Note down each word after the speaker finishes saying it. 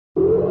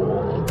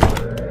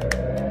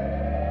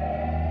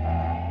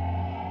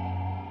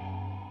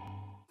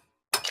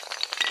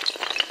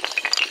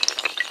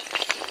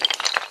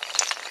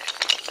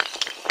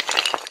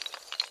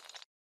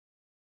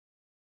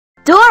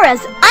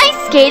Dora's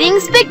Ice Skating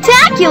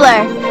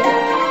Spectacular!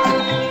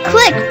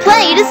 Click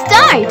play to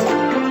start!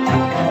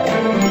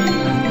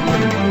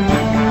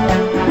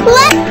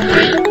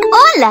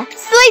 Hola,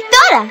 soy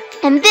Dora,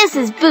 and this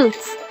is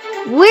Boots.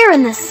 We're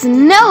in the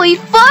snowy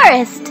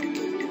forest.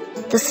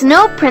 The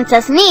Snow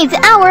Princess needs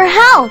our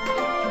help.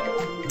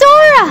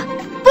 Dora!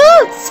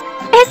 Boots!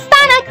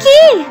 Están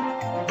aquí!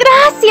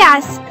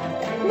 Gracias!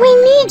 We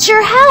need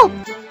your help.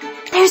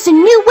 There's a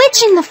new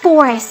witch in the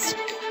forest.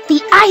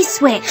 The Ice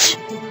Witch.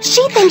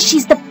 She thinks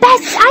she's the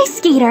best ice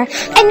skater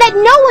and that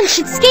no one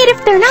should skate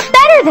if they're not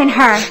better than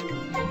her.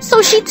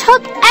 So she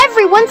took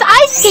everyone's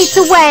ice skates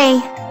away.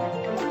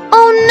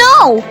 Oh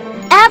no!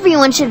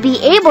 Everyone should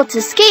be able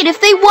to skate if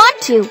they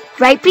want to.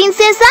 Right,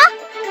 Princesa?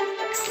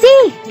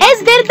 Sí,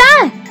 es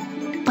verdad.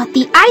 But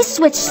the Ice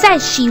Witch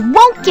says she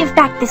won't give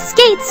back the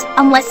skates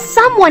unless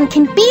someone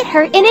can beat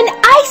her in an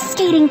ice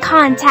skating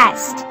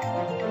contest.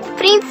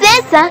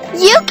 Princesa,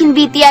 you can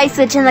beat the Ice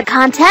Witch in the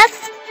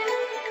contest.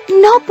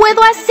 No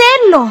puedo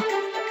hacerlo.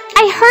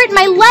 I hurt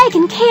my leg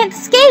and can't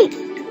skate.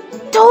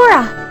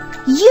 Dora,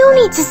 you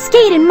need to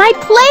skate in my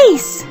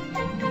place.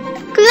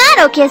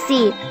 Claro que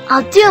sí.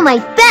 I'll do my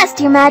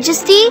best, Your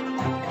Majesty.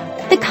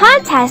 The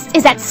contest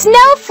is at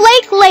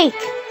Snowflake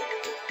Lake.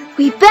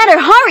 We better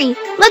hurry.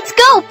 Let's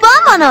go,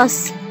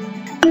 vámonos.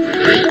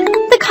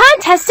 The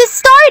contest is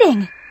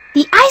starting.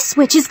 The Ice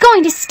Witch is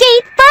going to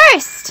skate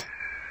first.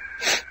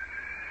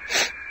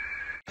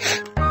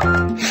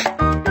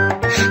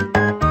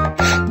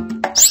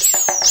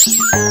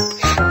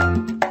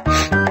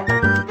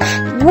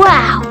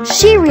 Wow,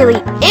 she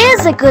really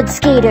is a good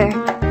skater.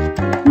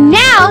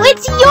 Now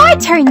it's your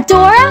turn,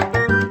 Dora.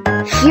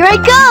 Here I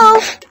go.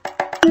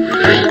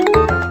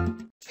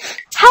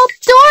 Help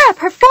Dora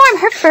perform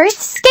her first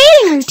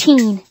skating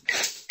routine.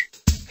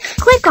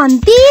 Click on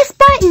these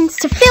buttons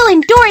to fill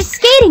in Dora's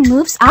skating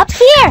moves up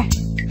here.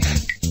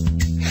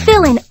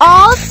 Fill in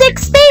all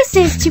 6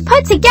 spaces to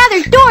put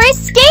together Dora's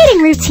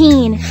skating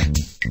routine.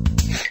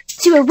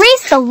 To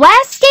erase the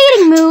last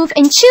skating move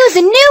and choose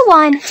a new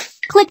one,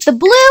 click the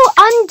blue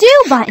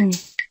Undo button.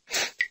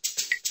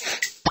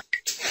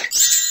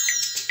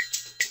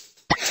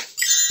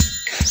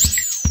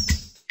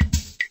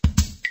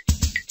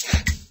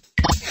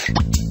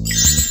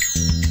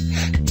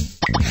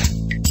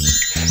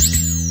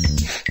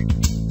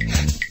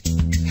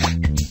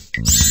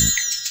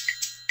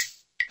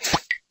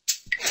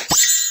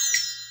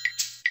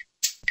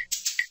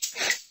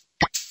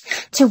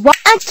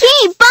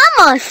 Aquí,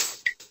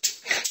 vamos!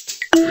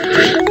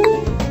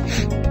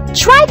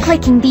 Try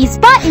clicking these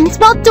buttons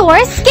while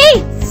Dora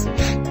skates.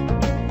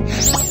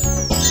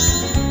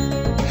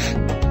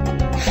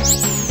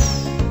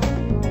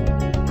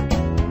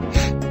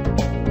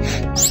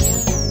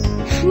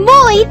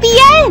 Muy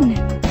bien!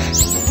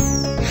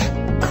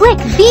 Click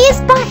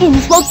these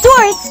buttons while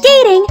Dora's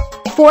skating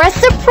for a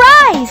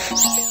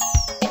surprise.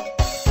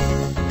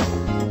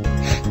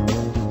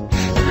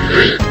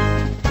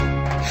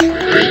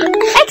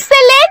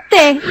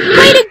 ¡Excelente!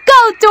 Way to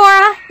go,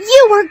 Dora!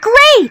 You were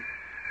great!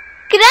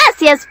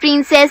 Gracias,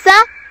 Princesa!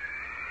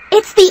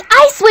 It's the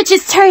Ice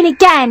Witch's turn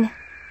again!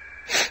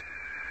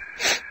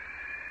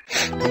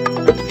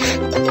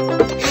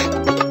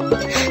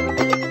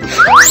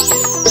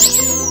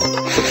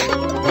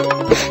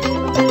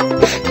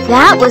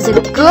 That was a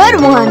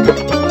good one!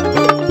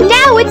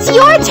 Now it's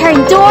your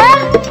turn, Dora!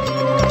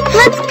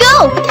 Let's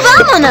go!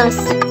 Vámonos!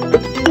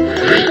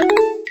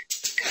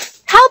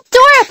 Help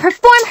Dora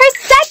perform her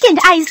second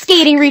ice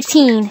skating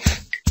routine.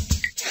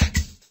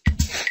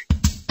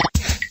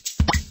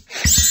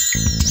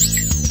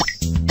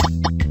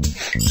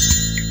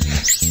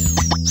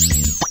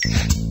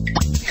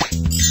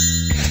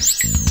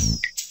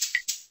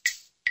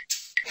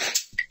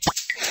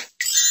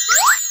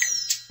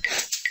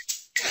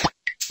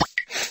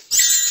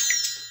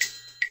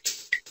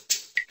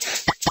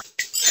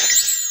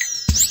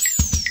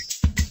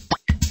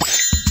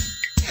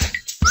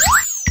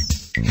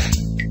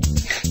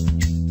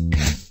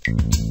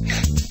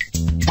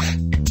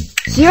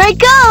 Here I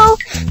go!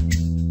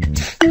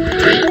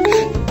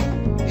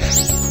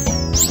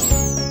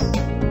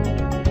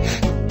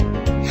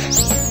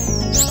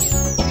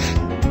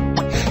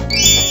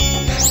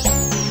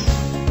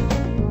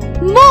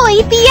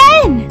 Muy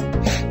bien!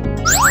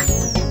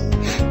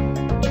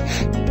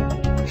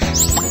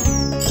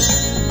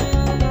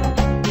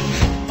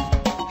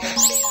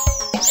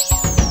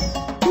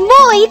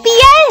 Muy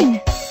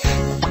bien!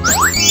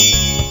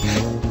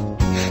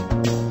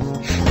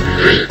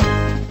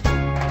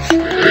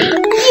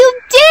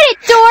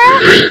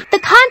 The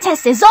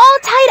contest is all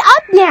tied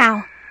up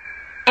now.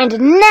 And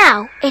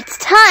now, it's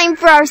time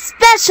for our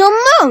special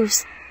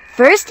moves.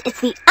 First, it's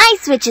the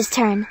Ice Witch's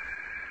turn.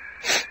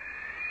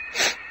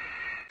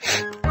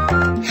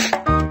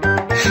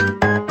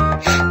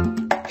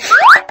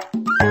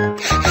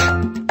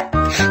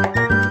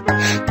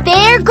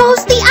 There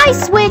goes the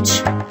Ice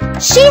Witch.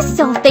 She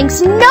still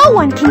thinks no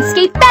one can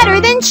skate better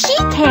than she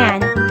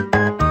can.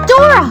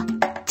 Dora,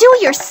 do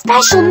your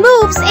special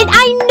moves and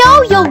I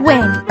know you'll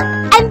win.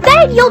 And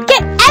then you'll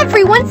get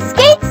everyone's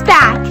skates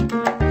back.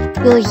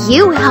 Will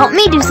you help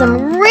me do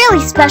some really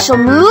special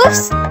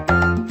moves?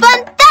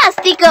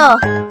 Fantastico!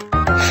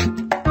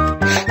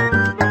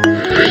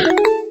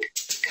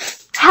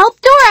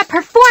 Help Dora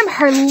perform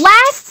her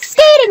last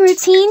skating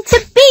routine to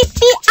beat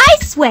the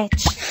ice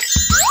switch.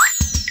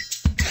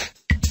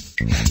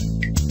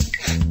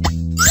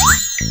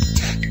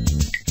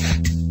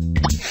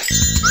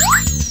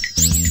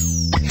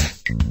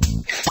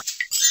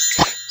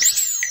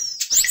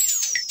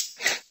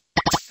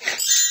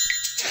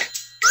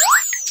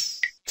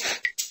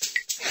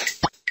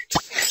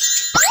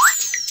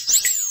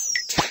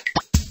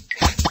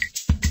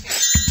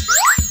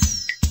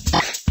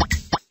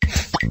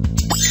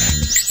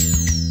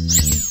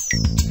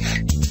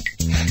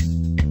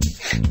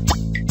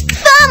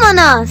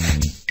 Vámonos!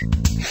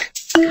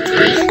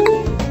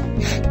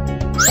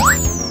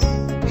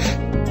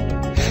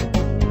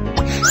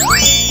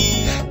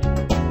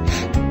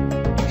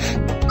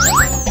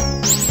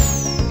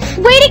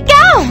 Way to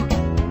go!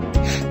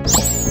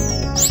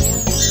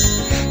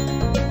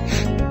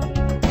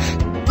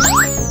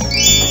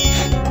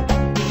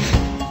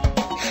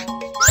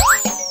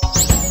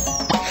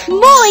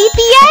 Muy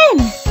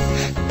bien!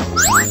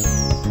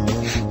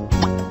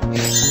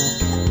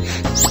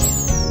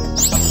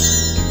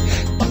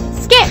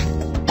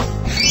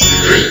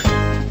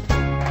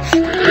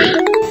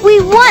 We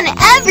won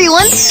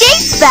everyone's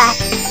skates back!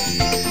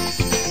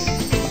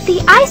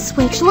 The ice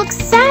switch looks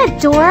sad,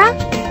 Dora.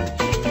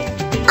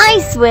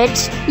 Ice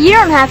Switch, you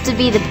don't have to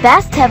be the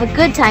best to have a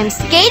good time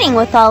skating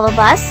with all of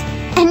us.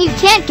 And you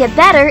can't get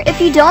better if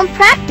you don't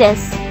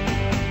practice.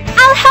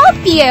 I'll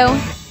help you!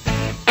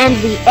 And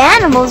the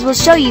animals will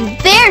show you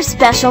their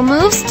special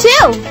moves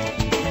too.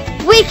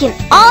 We can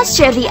all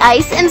share the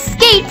ice and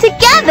skate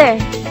together.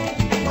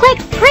 Click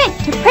Print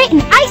to print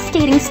an ice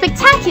skating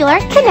spectacular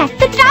Connect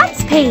the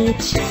Dots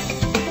page.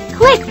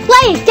 Click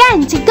Play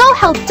again to go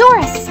help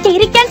Dora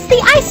skate against the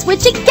ice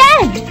switch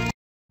again.